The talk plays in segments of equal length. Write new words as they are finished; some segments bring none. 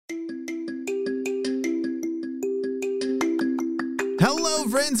Hello,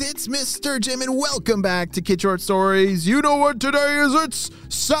 friends, it's Mr. Jim, and welcome back to Kid Short Stories. You know what today is? It's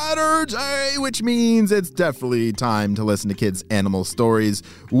Saturday, which means it's definitely time to listen to Kids Animal Stories.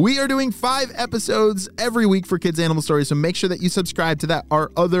 We are doing 5 episodes every week for Kids Animal Stories, so make sure that you subscribe to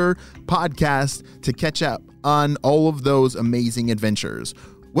our other podcast to catch up on all of those amazing adventures.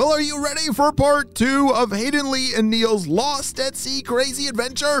 Well, are you ready for part 2 of Hayden, Lee, and Neil's Lost at Sea crazy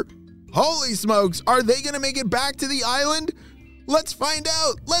adventure? Holy smokes, are they going to make it back to the island? Let's find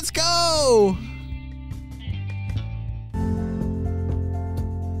out. Let's go.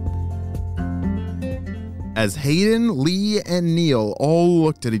 As Hayden, Lee, and Neil all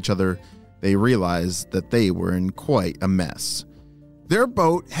looked at each other, they realized that they were in quite a mess. Their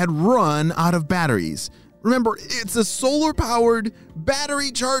boat had run out of batteries. Remember, it's a solar-powered,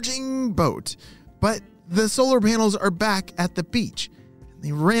 battery-charging boat, but the solar panels are back at the beach.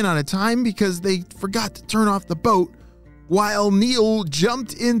 They ran out of time because they forgot to turn off the boat, while Neil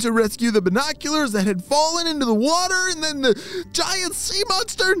jumped in to rescue the binoculars that had fallen into the water and then the giant sea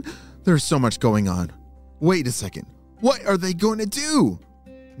monster. There's so much going on. Wait a second. What are they going to do?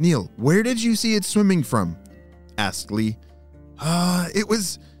 Neil, where did you see it swimming from? Asked Lee. It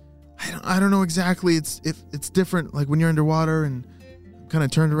was, I don't know exactly. It's different, like when you're underwater and kind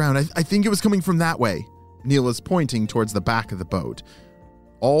of turned around. I think it was coming from that way. Neil was pointing towards the back of the boat.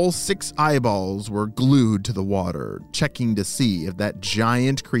 All 6 eyeballs were glued to the water, checking to see if that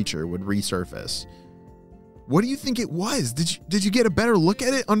giant creature would resurface. What do you think it was? Did you get a better look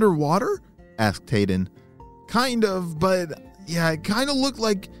at it underwater? Asked Hayden. Kind of, but yeah, it kind of looked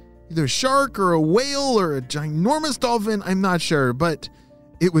like either a shark or a whale or a ginormous dolphin. I'm not sure, but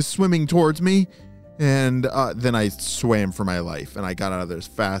it was swimming towards me. And then I swam for my life and I got out of there as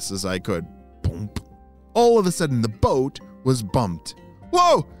fast as I could. Boom. All of a sudden, the boat was bumped.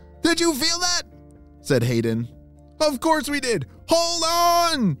 Whoa! Did you feel that? Said Hayden. Of course we did. Hold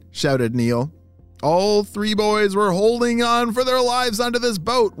on! Shouted Neil. All 3 boys were holding on for their lives onto this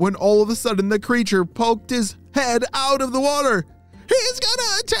boat when all of a sudden the creature poked his head out of the water. He's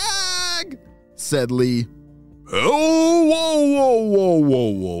gonna attack! Said Lee. Oh,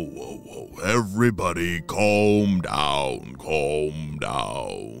 whoa. Everybody calm down.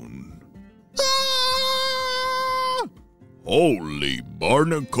 Ah! Holy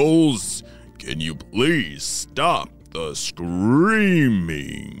barnacles, can you please stop the screaming?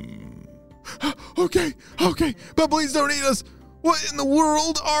 Okay, but please don't eat us. What in the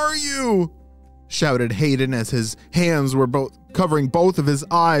world are you? Shouted Hayden as his hands were both covering both of his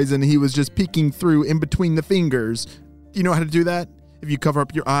eyes and he was just peeking through in between the fingers. Do you know how to do that? If you cover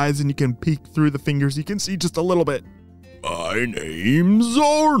up your eyes and you can peek through the fingers, you can see just a little bit. My name's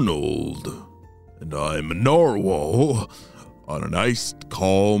Arnold, and I'm a narwhal on a nice,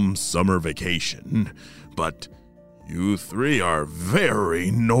 calm summer vacation, but you 3 are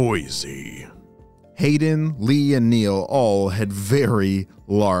very noisy. Hayden, Lee, and Neil all had very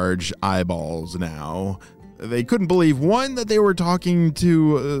large eyeballs now. They couldn't believe, one, that they were talking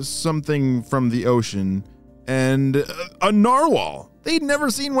to something from the ocean, and a narwhal. They'd never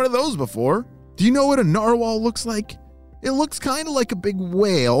seen one of those before. Do you know what a narwhal looks like? It looks kind of like a big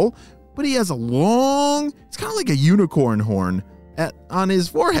whale, but he has it's kind of like a unicorn horn on his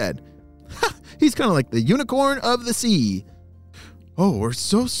forehead. He's kind of like the unicorn of the sea. Oh, we're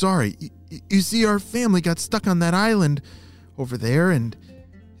so sorry. You see, our family got stuck on that island over there, and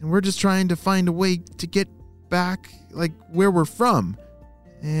we're just trying to find a way to get back, like, where we're from.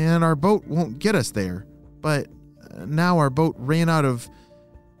 And our boat won't get us there. But now our boat ran out of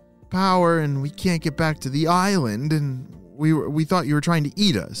power, and we can't get back to the island, and we thought you were trying to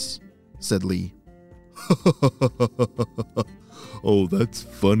eat us, said Lee. Oh, that's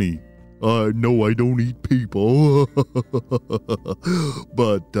funny. No, I don't eat people.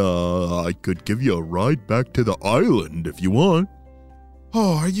 But I could give you a ride back to the island if you want.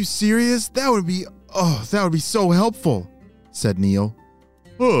 Oh, are you serious? That would be so helpful, said Neil.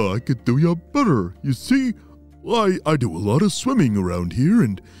 I could do you better. You see, I do a lot of swimming around here,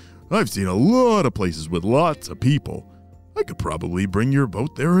 and I've seen a lot of places with lots of people. I could probably bring your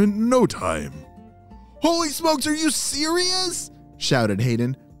boat there in no time. Holy smokes, are you serious? Shouted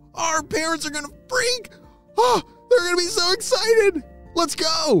Hayden. Our parents are going to freak. Oh, they're going to be so excited. Let's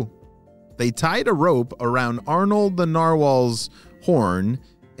go. They tied a rope around Arnold the narwhal's horn,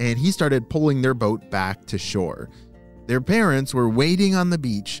 and he started pulling their boat back to shore. Their parents were waiting on the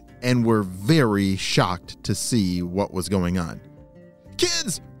beach and were very shocked to see what was going on.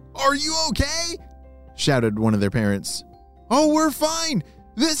 Kids, are you okay? Shouted one of their parents. Oh, we're fine.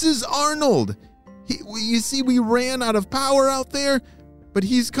 This is Arnold. You see, we ran out of power out there, but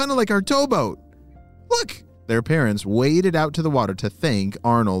he's kind of like our towboat. Look, Their parents waded out to the water to thank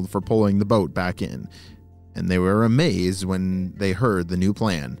Arnold for pulling the boat back in, and they were amazed when they heard the new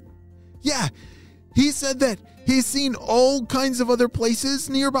plan. Yeah, he said that he's seen all kinds of other places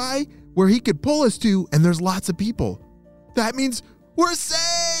nearby where he could pull us to, and there's lots of people. That means we're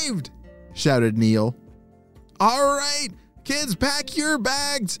saved, shouted Neil. All right, kids, pack your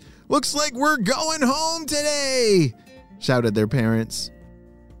bags. Looks like we're going home today, shouted their parents.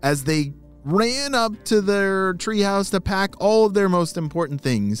 As they ran up to their treehouse to pack all of their most important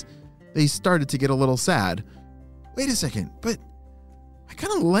things, they started to get a little sad. Wait a second, but I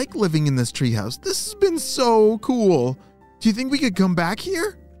kind of like living in this treehouse. This has been so cool. Do you think we could come back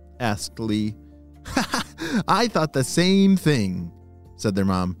here? Asked Lee. I thought the same thing, said their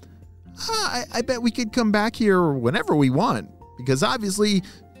mom. I bet we could come back here whenever we want, because obviously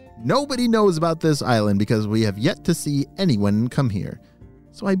nobody knows about this island because we have yet to see anyone come here.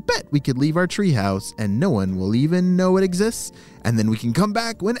 So I bet we could leave our treehouse and no one will even know it exists, and then we can come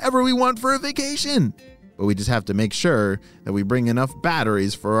back whenever we want for a vacation. But we just have to make sure that we bring enough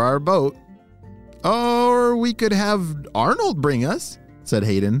batteries for our boat. Or we could have Arnold bring us, said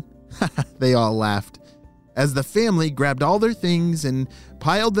Hayden. They all laughed. As the family grabbed all their things and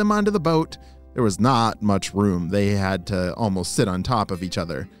piled them onto the boat, there was not much room. They had to almost sit on top of each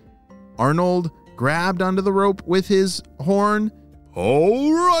other. Arnold grabbed onto the rope with his horn.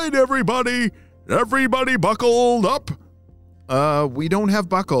 All right, everybody. Everybody buckled up? We don't have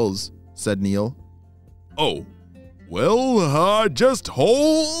buckles, said Neil. Oh, well, just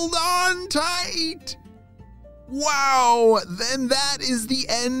hold on tight. Wow, then that is the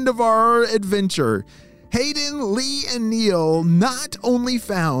end of our adventure. Hayden, Lee, and Neil not only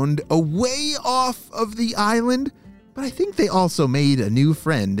found a way off of the island, but I think they also made a new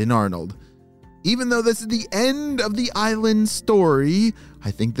friend in Arnold. Even though this is the end of the island story,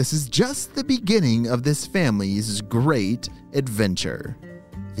 I think this is just the beginning of this family's great adventure.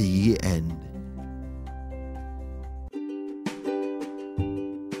 The end.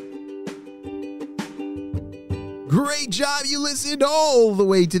 Great job, you listened all the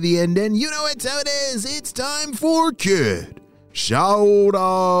way to the end, and you know it's how it is. It's time for Kid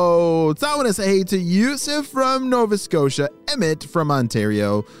Shoutouts. I want to say hey to Yusuf from Nova Scotia, Emmett from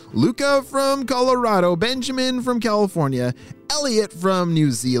Ontario, Luca from Colorado, Benjamin from California, Elliot from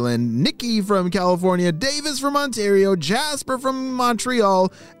New Zealand, Nikki from California, Davis from Ontario, Jasper from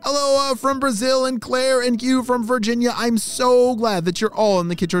Montreal, Eloa from Brazil, and Claire and Hugh from Virginia. I'm so glad that you're all in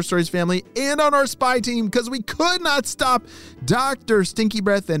the Kid Short Stories family and on our spy team, because we could not stop Dr. Stinky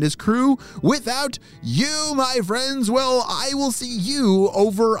Breath and his crew without you, my friends. Well, I will see you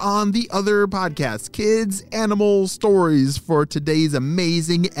over on the other podcast, Kids Animal Stories, for today's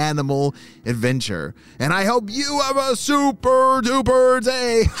amazing animal adventure. And I hope you have a super duper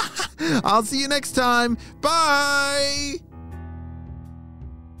day. I'll see you next time. Bye.